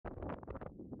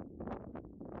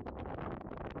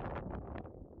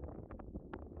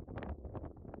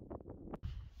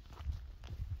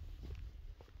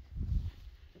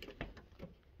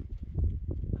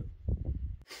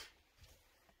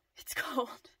cold.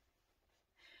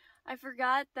 I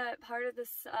forgot that part of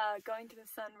this going to the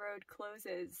sun road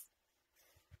closes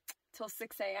till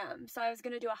 6 a.m. So I was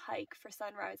going to do a hike for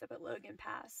sunrise up at Logan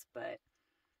Pass, but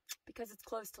because it's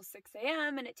closed till 6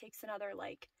 a.m. and it takes another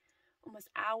like almost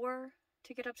hour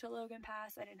to get up to Logan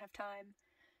Pass, I didn't have time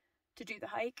to do the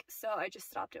hike, so I just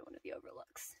stopped at one of the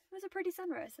overlooks. It was a pretty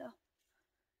sunrise though.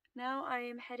 Now I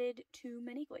am headed to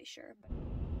Many Glacier.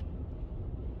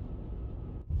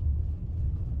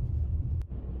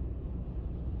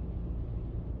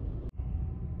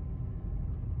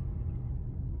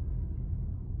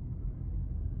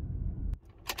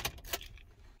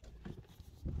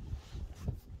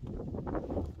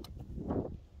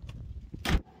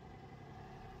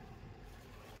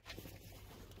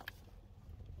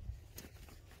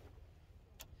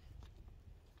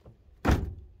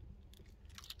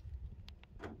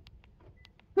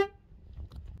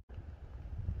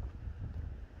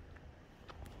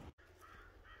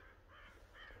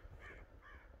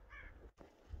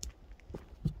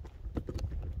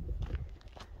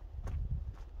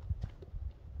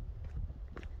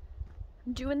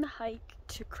 I'm doing the hike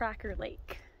to Cracker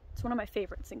Lake. It's one of my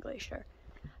favorites in Glacier.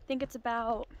 I think it's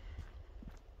about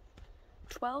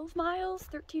 12 miles,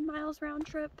 13 miles round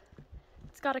trip.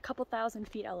 It's got a couple thousand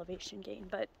feet elevation gain,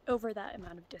 but over that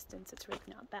amount of distance, it's really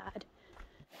not bad.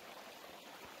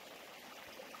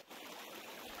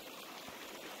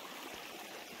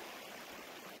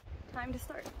 Time to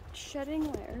start shedding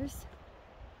layers.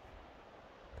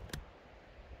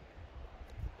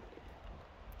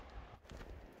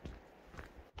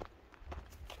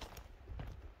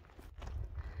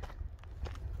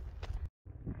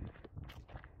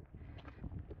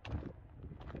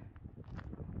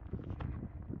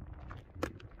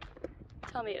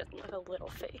 Tell me it doesn't look a little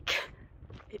fake.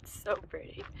 It's so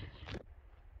pretty.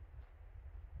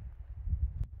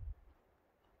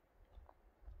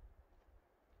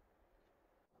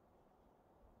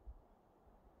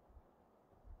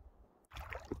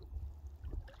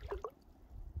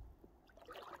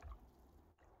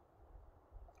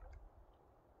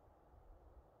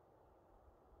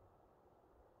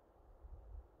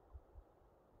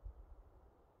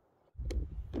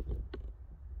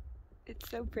 It's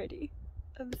so pretty.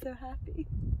 I'm so happy.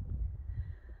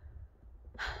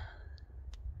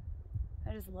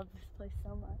 I just love this place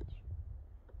so much.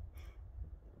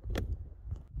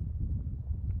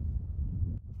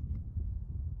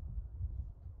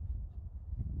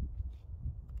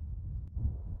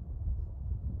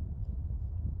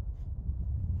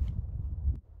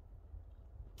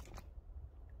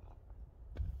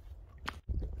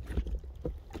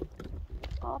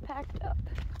 All packed up.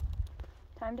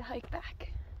 Time to hike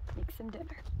back. Make some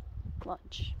dinner.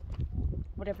 Lunch.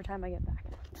 Whatever time I get back.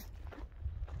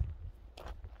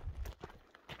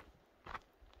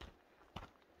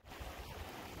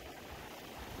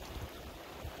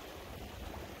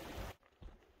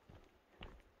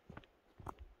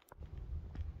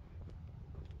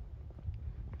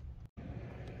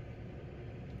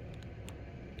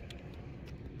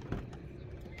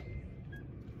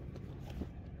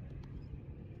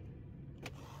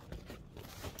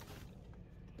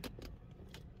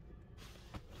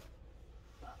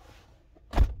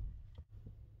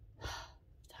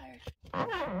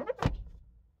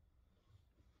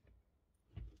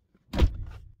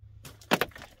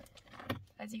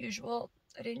 As usual,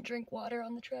 I didn't drink water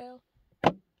on the trail.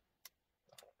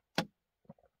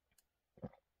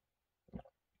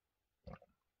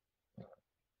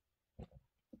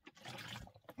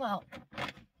 Well,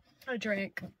 I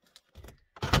drank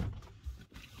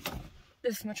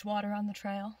this much water on the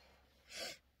trail.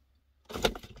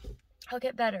 I'll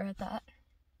get better at that.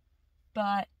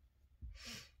 But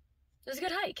it was a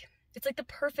good hike. It's like the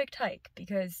perfect hike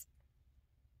because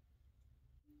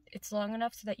it's long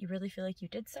enough so that you really feel like you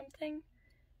did something.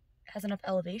 It has enough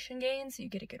elevation gain so you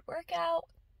get a good workout,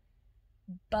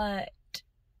 but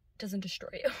doesn't destroy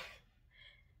you.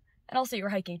 And also you're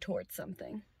hiking towards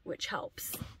something, which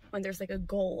helps when there's like a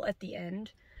goal at the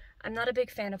end. I'm not a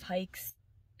big fan of hikes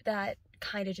that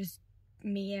kind of just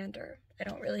meander. I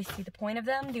don't really see the point of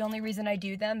them. The only reason I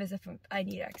do them is if I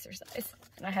need exercise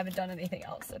and I haven't done anything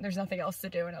else and there's nothing else to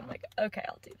do and I'm like, okay,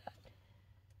 I'll do that.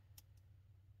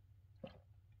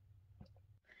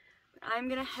 I'm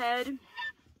gonna head.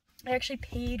 I actually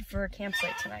paid for a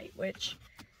campsite tonight, which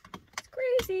is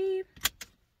crazy.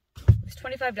 It was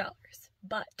 $25,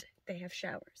 but they have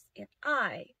showers and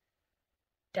I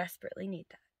desperately need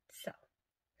that. So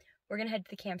we're gonna head to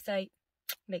the campsite,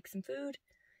 make some food,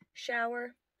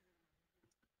 shower.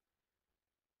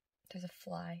 There's a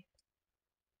fly.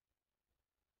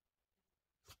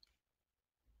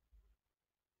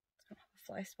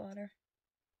 fly spotter.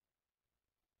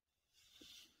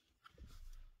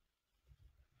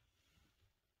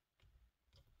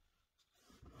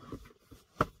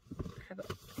 I have an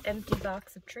empty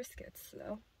box of Triscuits,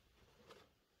 though.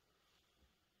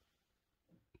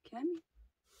 Come.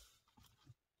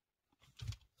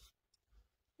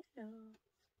 Hello.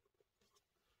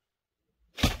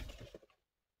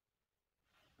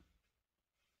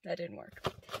 That didn't work.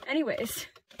 Anyways,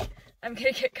 I'm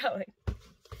gonna get going.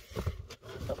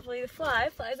 Hopefully the fly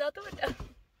flies out the window.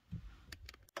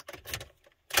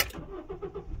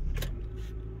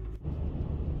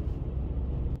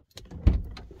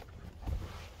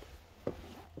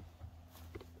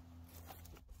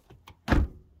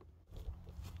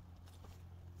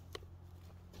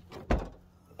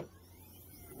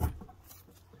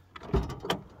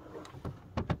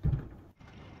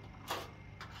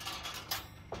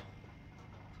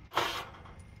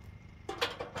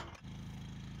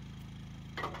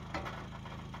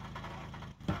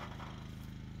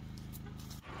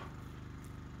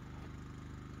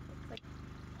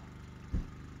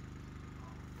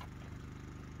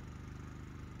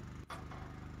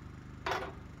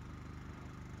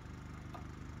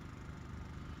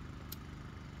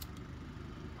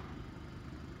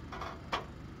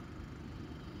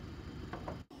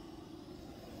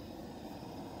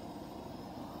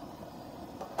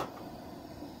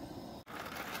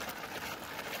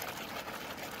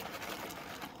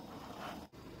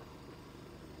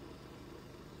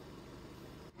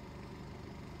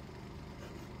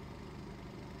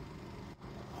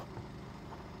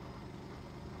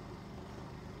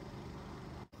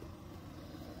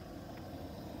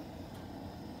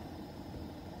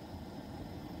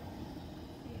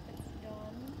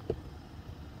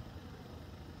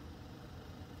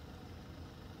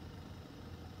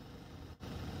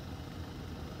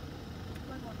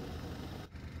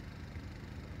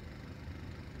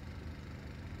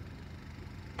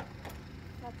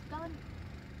 That's done.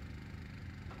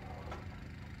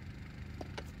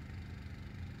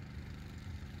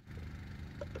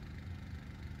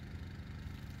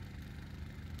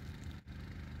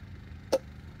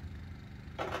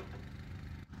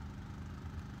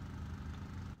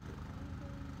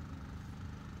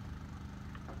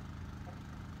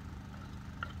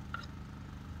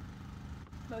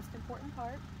 Most important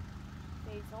part,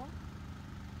 basil.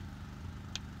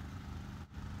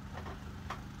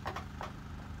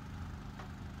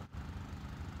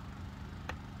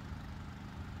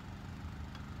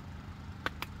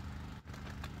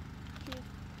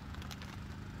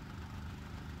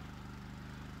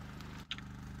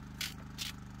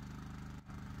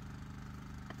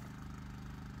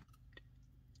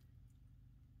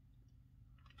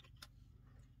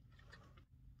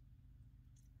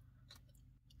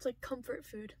 It's like comfort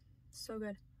food. So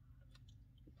good.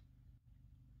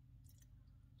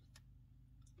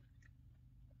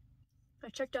 I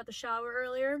checked out the shower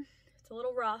earlier. It's a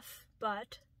little rough,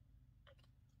 but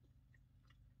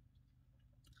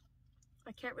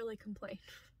I can't really complain.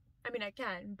 I mean, I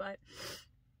can, but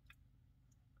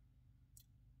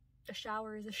a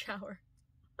shower is a shower.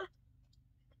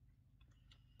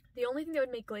 The only thing that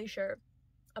would make Glacier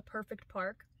a perfect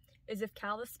park is if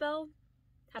Kalispell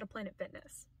had a Planet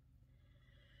Fitness.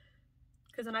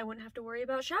 Because then I wouldn't have to worry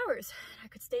about showers. I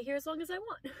could stay here as long as I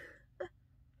want.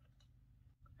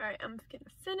 Alright, I'm gonna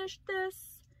finish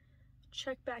this.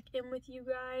 Check back in with you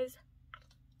guys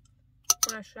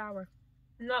when I shower.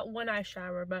 Not when I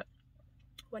shower, but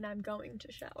when I'm going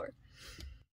to shower.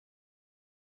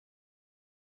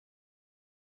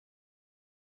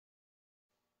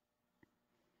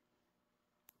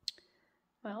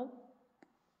 Well,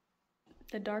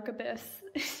 the dark abyss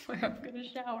is where I'm gonna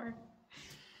shower.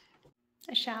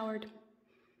 I showered.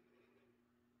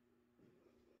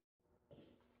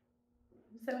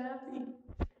 I'm so happy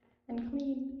and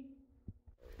clean.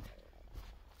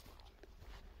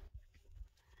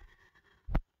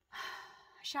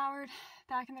 I showered,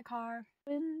 back in the car,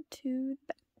 into the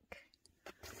back.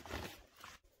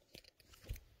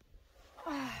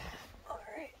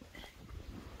 Alright.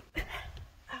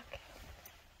 Okay.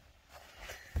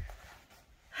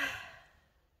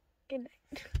 Good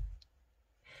night.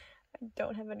 I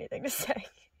don't have anything to say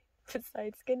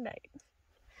besides good night.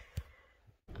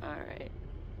 Alright.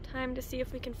 Time to see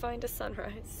if we can find a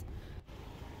sunrise.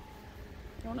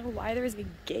 I don't know why there's a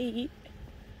gate.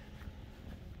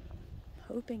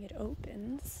 Hoping it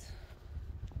opens.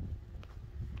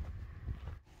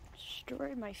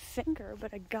 Destroyed my finger,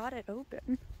 but I got it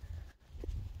open.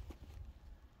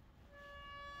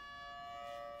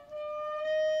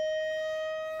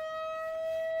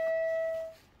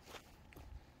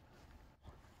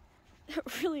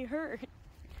 That really hurt.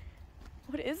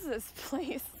 What is this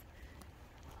place?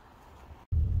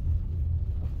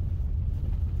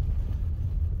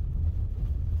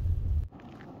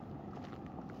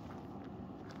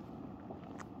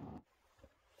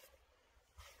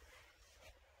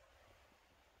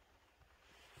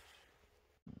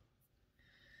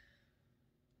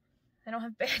 I don't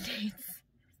have Band-Aids,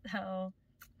 so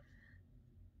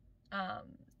I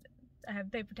have a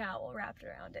paper towel wrapped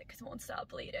around it because it won't stop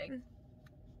bleeding.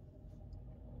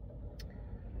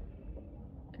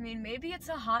 I mean, maybe it's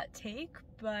a hot take,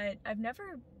 but I've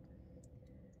never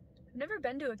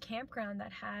been to a campground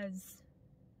that has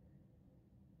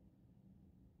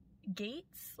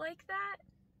gates like that.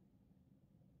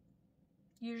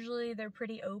 Usually they're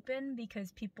pretty open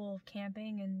because people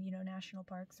camping and, you know, national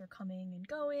parks are coming and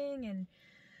going, and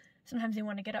sometimes they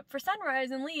want to get up for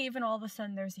sunrise and leave, and all of a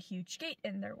sudden there's a huge gate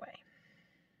in their way.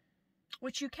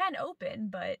 Which you can open,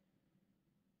 but,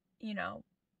 you know,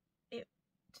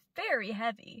 it's very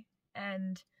heavy,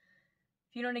 and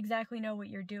if you don't exactly know what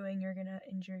you're doing, you're gonna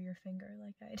injure your finger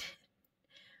like I did.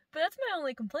 But that's my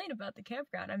only complaint about the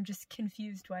campground. I'm just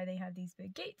confused why they have these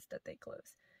big gates that they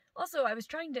close. Also, I was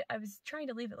trying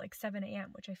to leave at like 7 a.m.,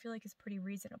 which I feel like is pretty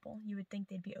reasonable. You would think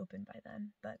they'd be open by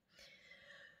then, but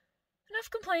enough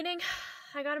complaining.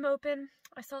 I got them open.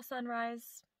 I saw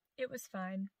sunrise. It was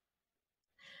fine.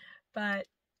 But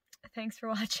thanks for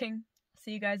watching.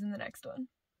 See you guys in the next one.